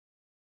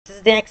This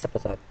is the next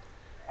episode.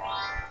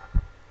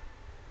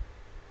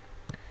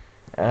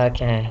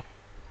 Okay.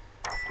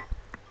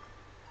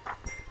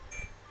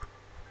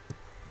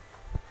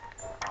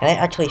 Can I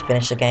actually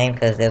finish the game?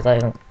 Because there's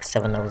only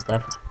 7 levels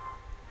left.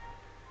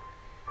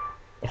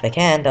 If I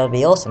can, that would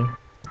be awesome.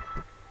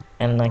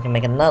 And I can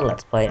make another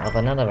let's play of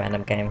another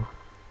random game.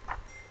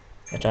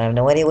 Which I have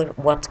no idea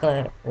what's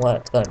gonna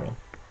be.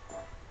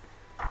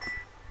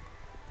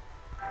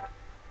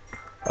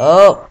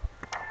 Oh!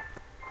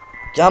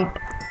 Jump!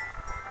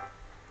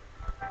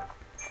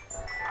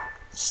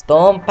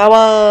 Storm power!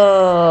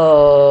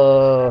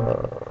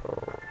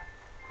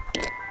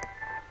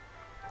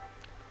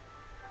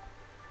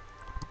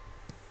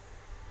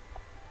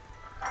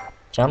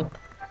 Jump.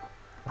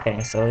 Okay,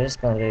 so we're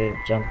just gonna do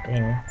jump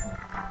here.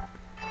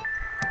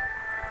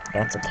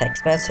 That's a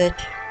text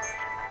message.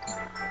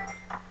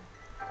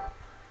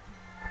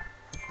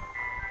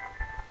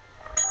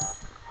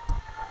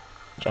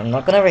 Which I'm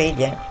not gonna read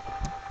yet.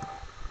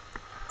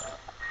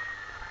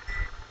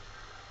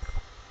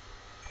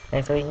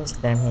 Okay, so we can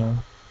stand here.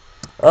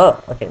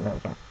 Oh, okay, no, we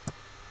can't.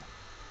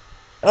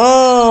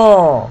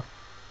 Oh!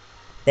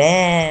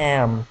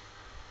 Damn!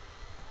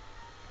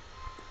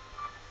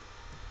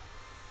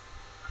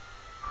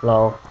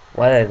 Lol.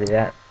 Why did I do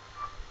that?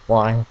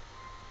 Why?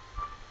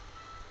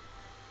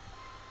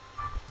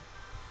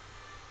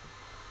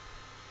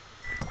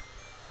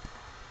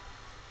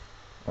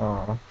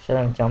 Oh, should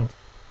have jumped.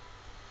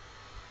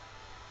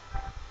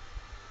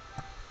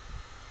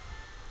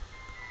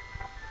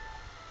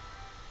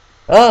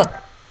 Oh!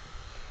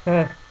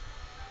 That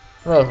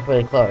was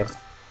pretty close.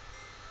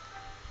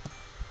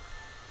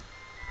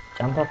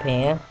 Jump up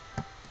here.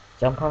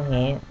 Jump on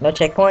here. No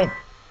checkpoint.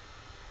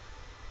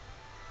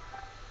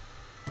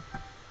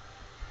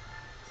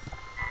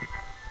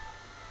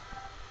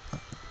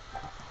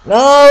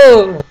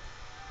 No!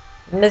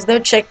 And there's no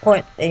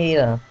checkpoint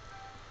either.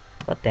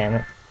 God damn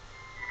it.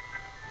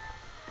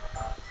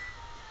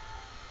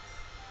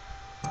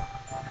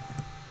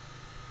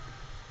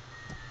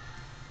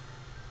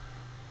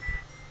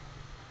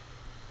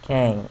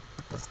 Okay.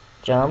 Just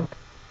jump.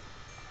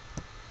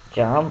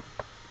 Jump.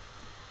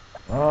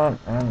 On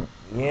and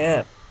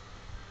yeah.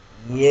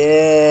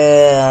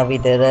 Yeah, we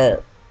did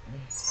it.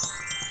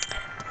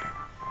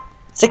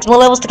 6 more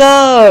levels to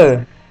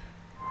go!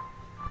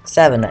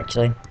 7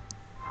 actually.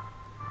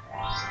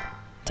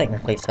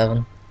 Technically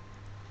 7.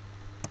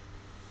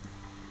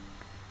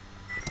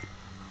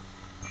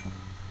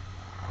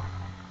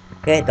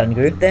 Okay, done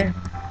groove there.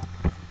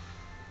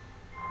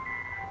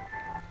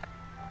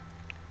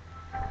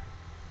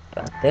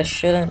 But this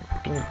shouldn't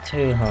be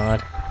too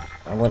hard,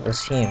 I would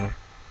assume.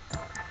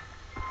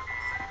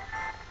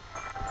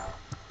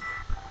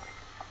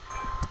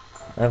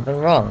 I've been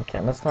wrong,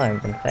 countless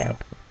times and failed.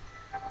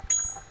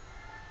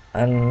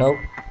 And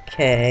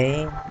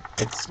okay,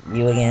 it's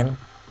you again.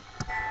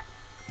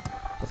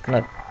 Just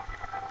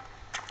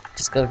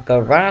gonna go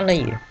around to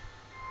you.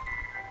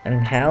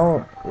 And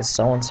how is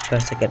someone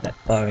supposed to get that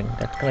bone?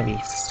 That's gonna be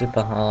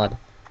super hard.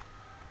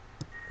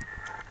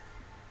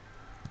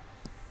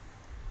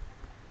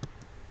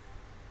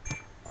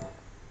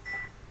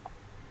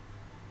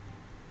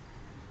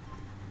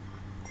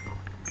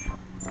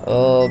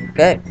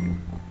 Okay,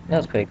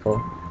 that's pretty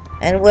cool.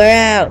 And we're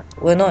out!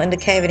 We're not in the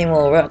cave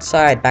anymore, we're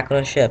outside, back on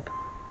a ship.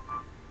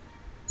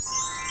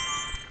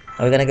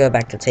 Are we gonna go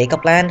back to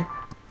Teacup land?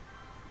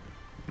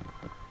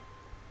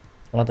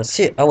 I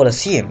would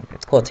assume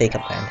it's called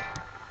Teacup land.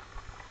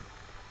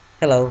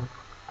 Hello.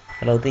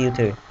 Hello to you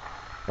too.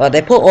 Well,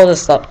 they put all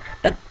this stuff.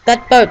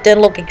 That boat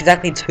didn't look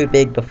exactly too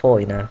big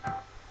before, you know.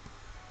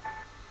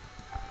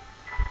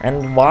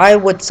 And why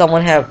would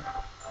someone have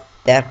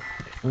death,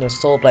 the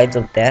saw blades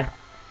of death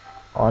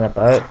on a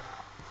boat?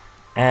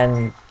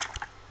 And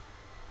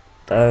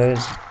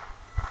those,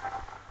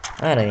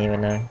 I don't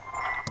even know.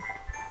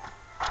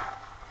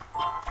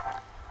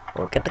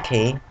 We'll get the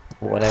key,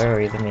 for whatever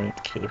reason we need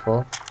the key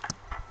for.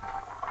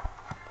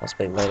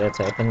 Possibly later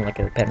to open, like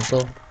a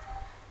pencil.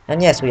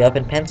 And yes, we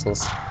open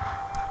pencils.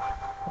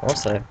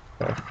 Also,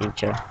 a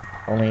feature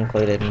only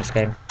included in this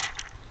game.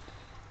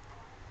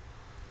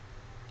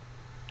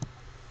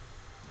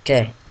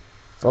 Okay,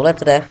 so left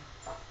to death.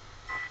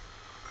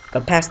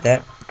 Got past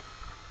that.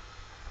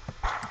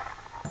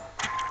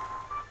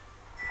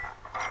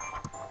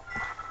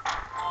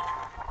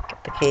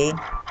 Get the key.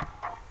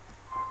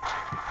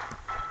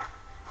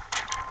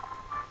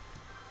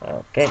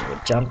 Okay, we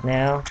jump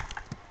now.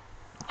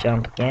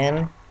 Jump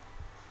again.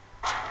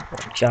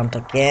 Jump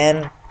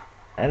again.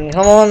 And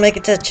come on, make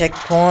it to the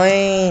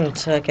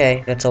checkpoint.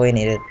 Okay, that's all we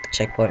needed, the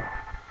checkpoint.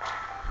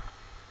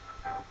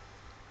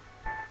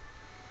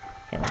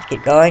 Okay, let's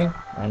keep going.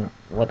 And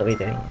what are we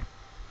doing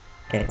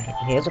here? Okay,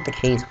 here's what the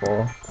key's for.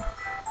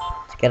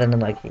 Let's get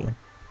another key.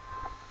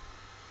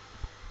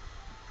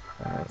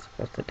 What am I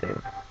supposed to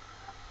do?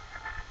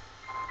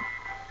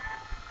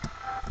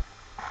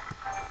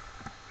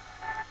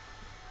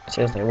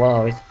 Seriously, what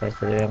are we supposed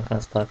to do? I'm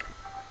kinda stuck.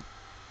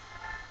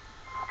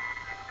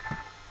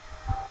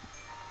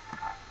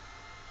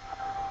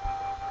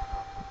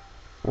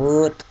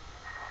 What?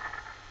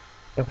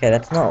 Okay,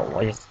 that's not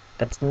what you're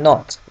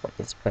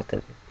supposed to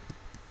do.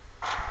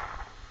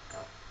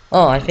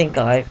 Oh, I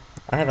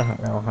have a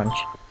little hunch.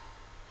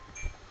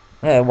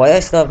 Yeah, why do I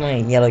still have my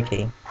yellow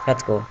key?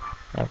 That's cool.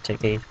 I have two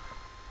keys.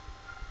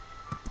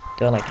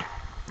 Do I like?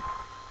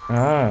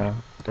 Ah,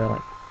 do I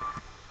like?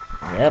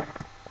 Yep.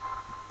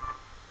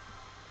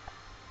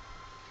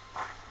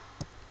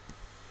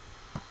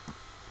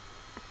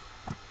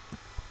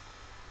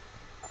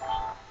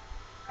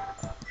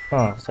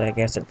 Oh, so I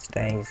guess it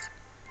stays.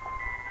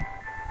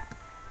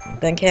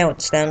 Don't care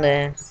what's down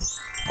there.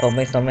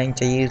 Always something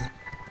to use.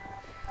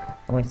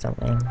 Always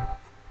something.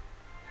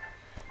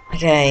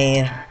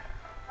 Okay.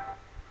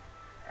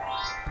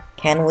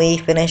 Can we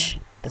finish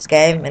this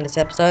game in this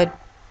episode?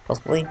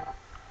 Possibly.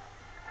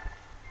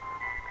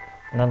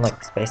 Not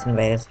like Space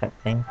Invaders type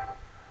thing.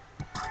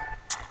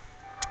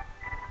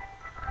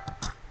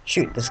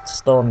 Shoot the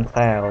storm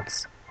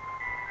clouds.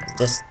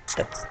 That's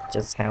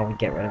just how we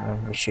get rid of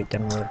them. We shoot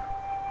them with...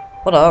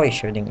 What are we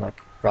shooting?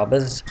 Like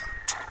rubbers?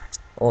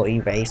 Or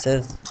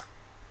erasers?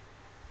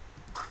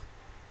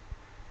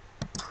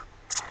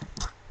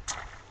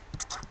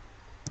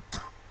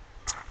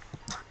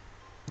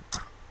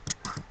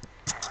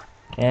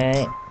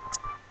 Okay.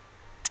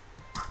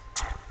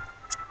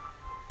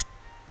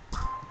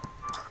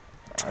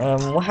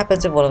 What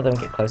happens if one of them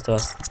get close to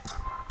us?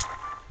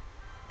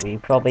 We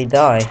probably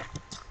die.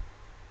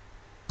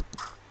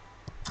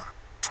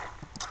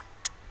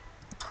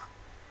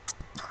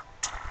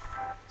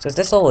 So is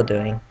this all we're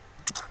doing?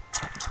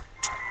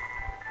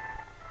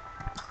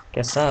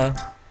 Guess so.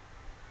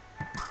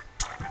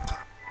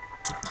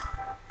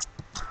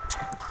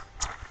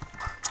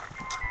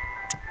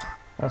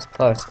 That's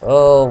close.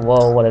 Oh,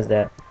 whoa, what is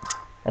that?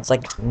 That's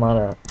like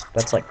mother.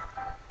 That's like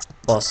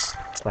boss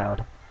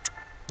cloud.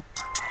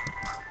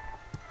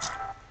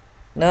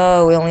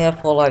 No, we only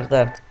have 4 lives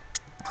left.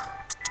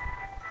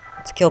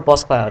 Let's kill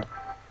boss cloud.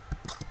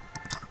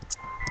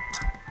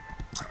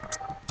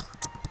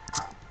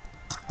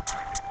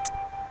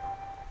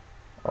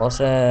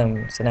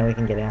 Awesome. So now we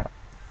can get out.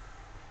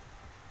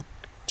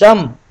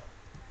 Jump!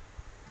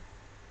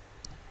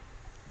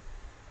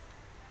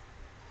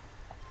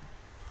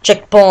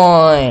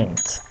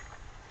 Checkpoint!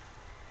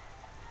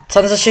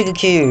 Tons of sugar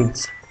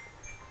cubes!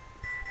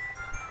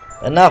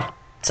 Enough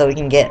so we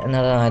can get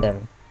another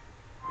item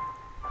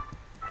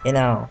in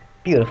our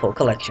beautiful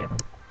collection.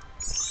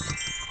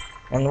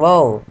 And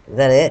whoa, is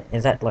that it?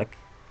 Is that like,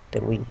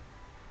 did we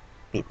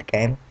beat the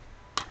game?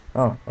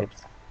 Oh,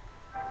 oops.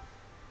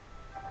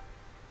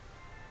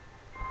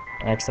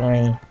 I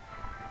accidentally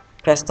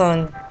pressed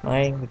on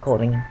my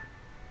recording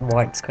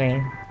white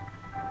screen.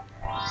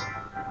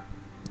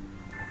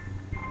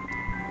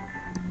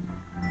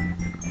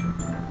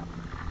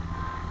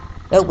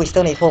 Nope, we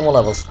still need 4 more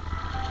levels.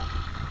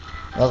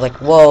 I was like,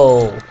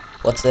 whoa,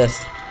 what's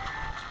this?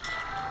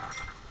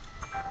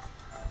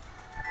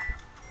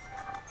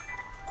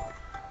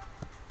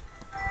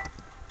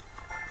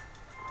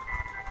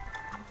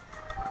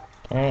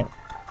 Okay.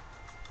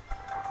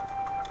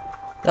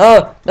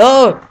 No!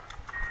 No!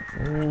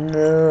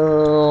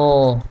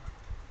 No!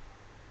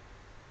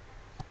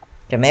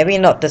 Okay, maybe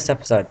not this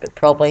episode, but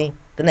probably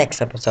the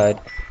next episode.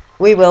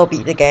 We will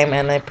beat the game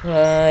and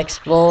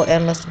explore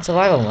endless and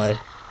survival mode.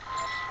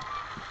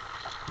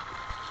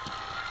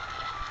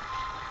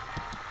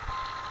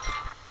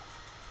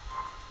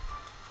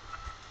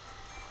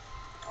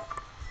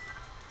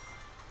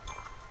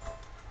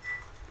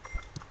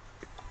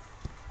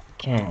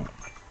 Okay.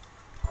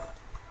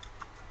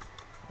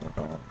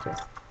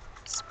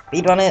 Just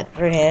speedrun it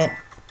through here.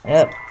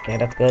 Yep, okay,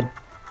 that's good.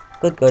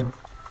 Good.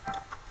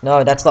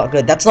 No, that's not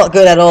good. That's not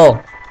good at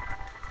all.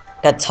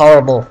 That's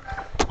horrible.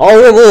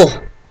 Horrible!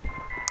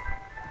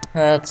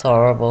 That's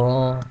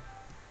horrible.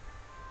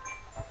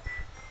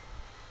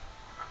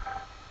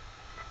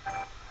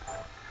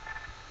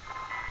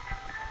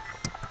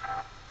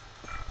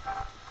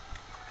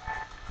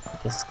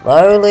 Just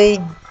slowly,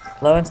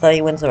 slow and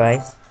steady wins the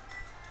race.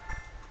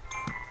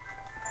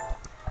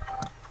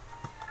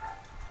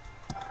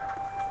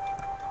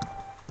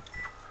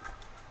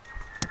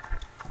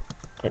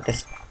 Get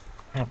this.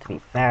 I have to be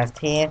fast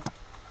here.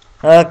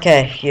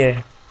 Okay,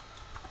 phew.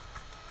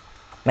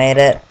 Made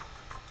it.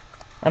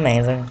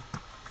 Amazing.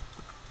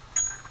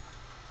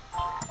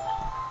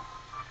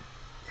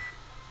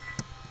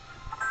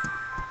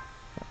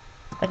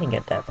 I can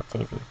get that, that's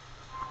easy.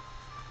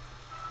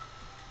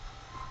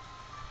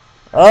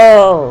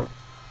 Oh!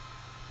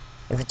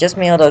 Is it just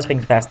me or those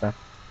things faster?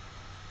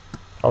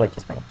 Probably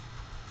just me.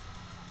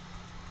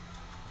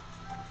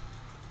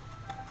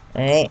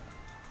 Hey.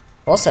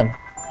 Awesome.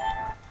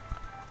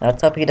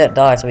 Let's hope he don't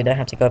die so we don't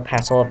have to go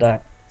past all of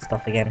that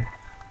stuff again.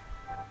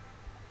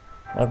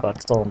 Oh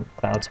god, storm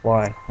clouds,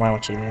 why? Why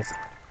won't you do this?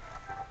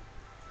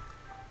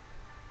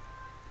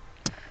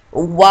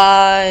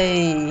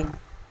 Why?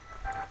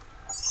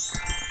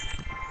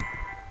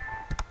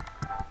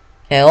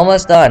 Okay,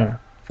 almost done.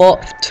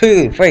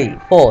 3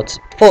 more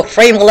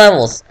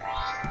levels.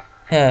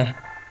 Yeah.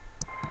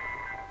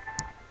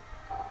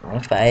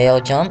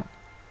 Fail jump.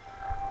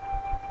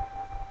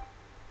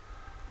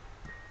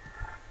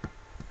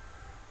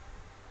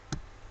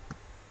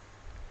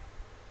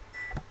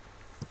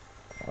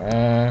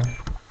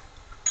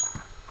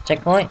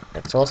 Checkpoint.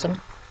 That's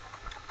awesome.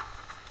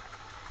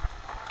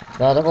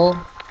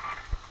 Explodable.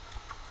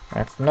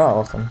 That's not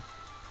awesome.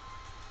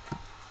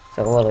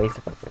 So what are we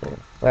supposed to do?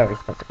 Where are we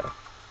supposed to go?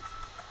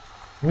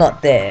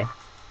 Not there.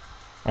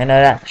 I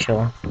know that for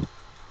sure.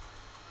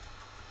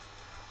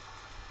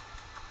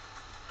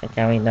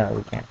 Can we? No,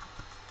 we can't.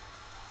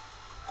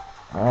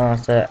 Oh,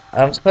 so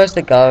I'm supposed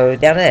to go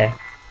down there.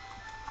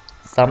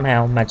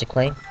 Somehow,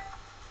 magically.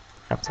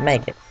 Have to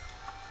make it.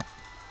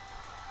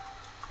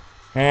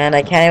 And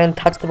I can't even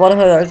touch the bottom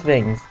of those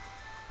things.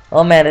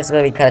 Oh man, this is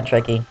gonna be kinda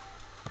tricky.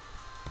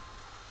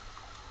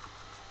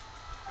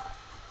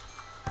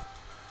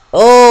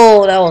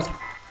 Oh, that was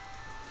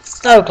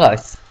so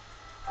close.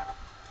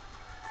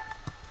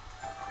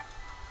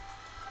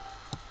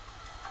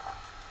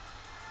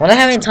 Wonder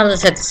how many times I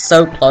said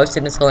so close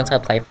in this whole entire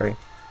playthrough.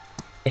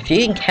 If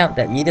you can count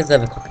that, you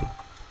deserve a cookie.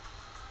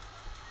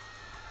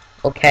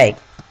 Or cake.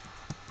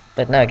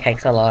 But no,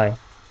 cake's a lie.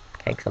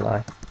 Cake's a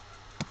lie.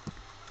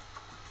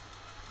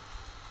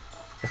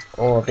 Just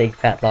all a big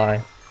fat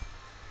lie.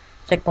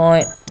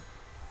 Checkpoint.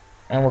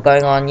 And we're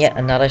going on yet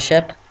another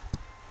ship.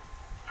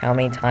 How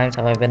many times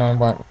have I been on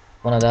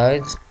one of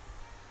those?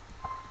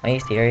 Are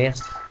you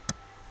serious?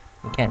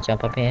 You can't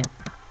jump up here?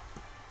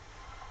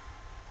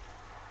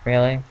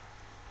 Really?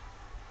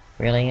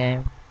 Really,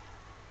 game?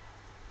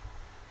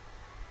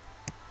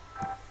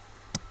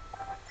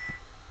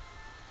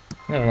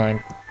 Never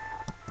mind.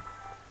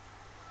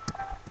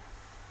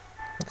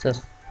 What's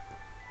this?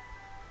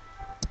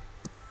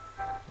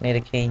 Need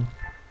a key.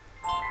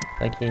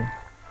 A key.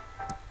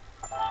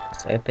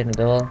 Let's open the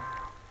door.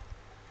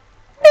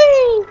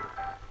 Whee!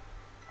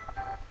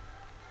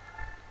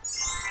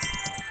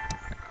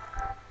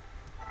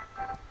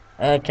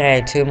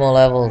 Okay, 2 more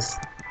levels.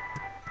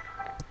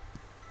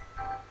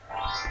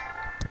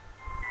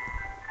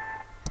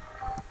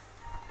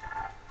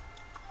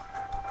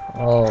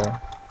 Oh.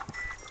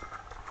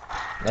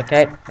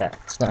 Okay,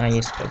 that's not how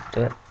you're supposed to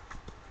do it.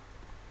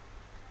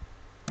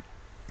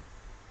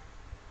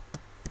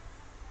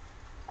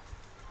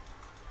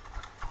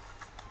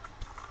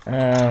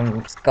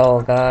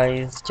 Skull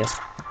guys, just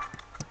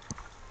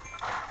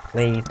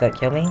please don't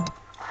kill me.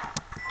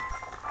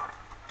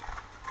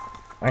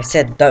 I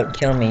said don't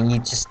kill me, you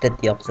just did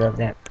the opposite of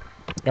that.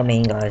 You're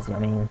mean guys, you're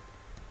mean.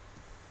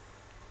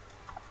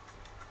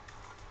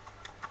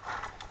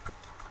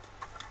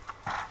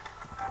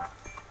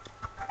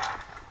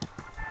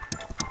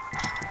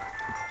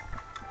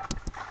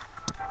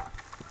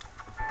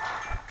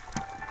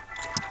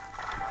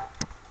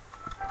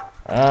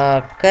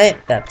 Okay,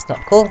 that's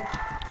not cool.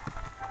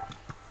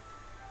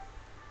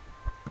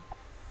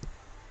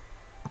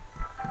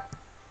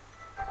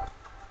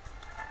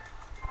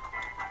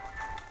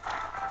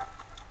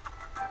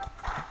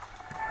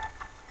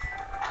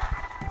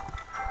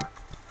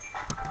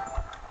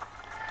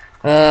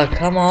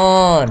 Come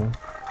on!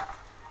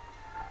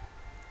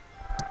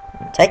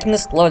 I'm taking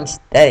this slow and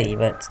steady,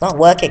 but it's not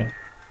working.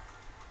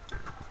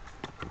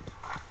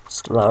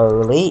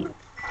 Slowly.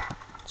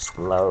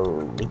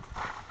 Slowly.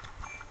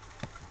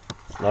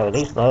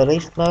 Slowly, slowly,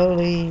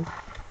 slowly.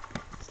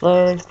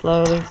 Slowly,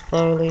 slowly,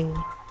 slowly.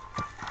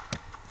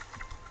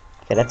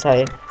 Okay, that's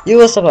how you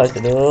were supposed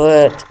to do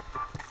it.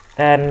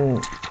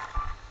 And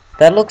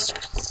that looks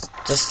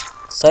just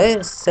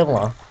so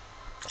similar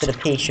to the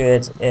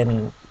P-shirts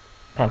in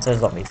Panzer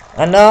Zombies.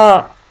 And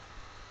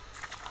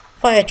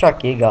fire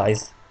truck you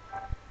guys.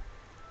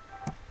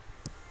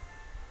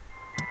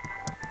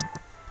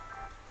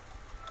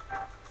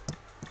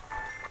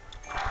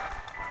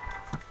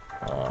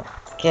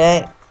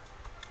 Okay.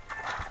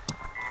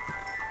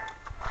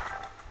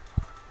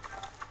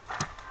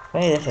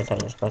 Maybe this is how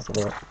you're supposed to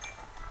do it.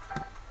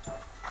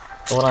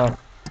 But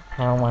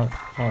how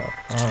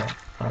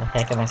the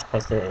heck am I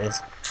supposed to do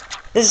this?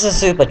 This is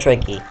super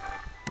tricky.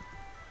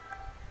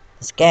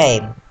 This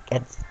game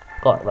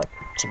got like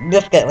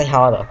significantly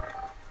harder.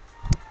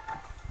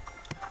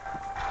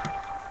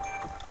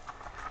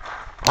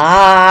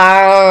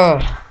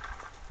 Ah,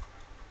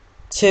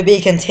 to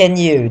be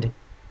continued.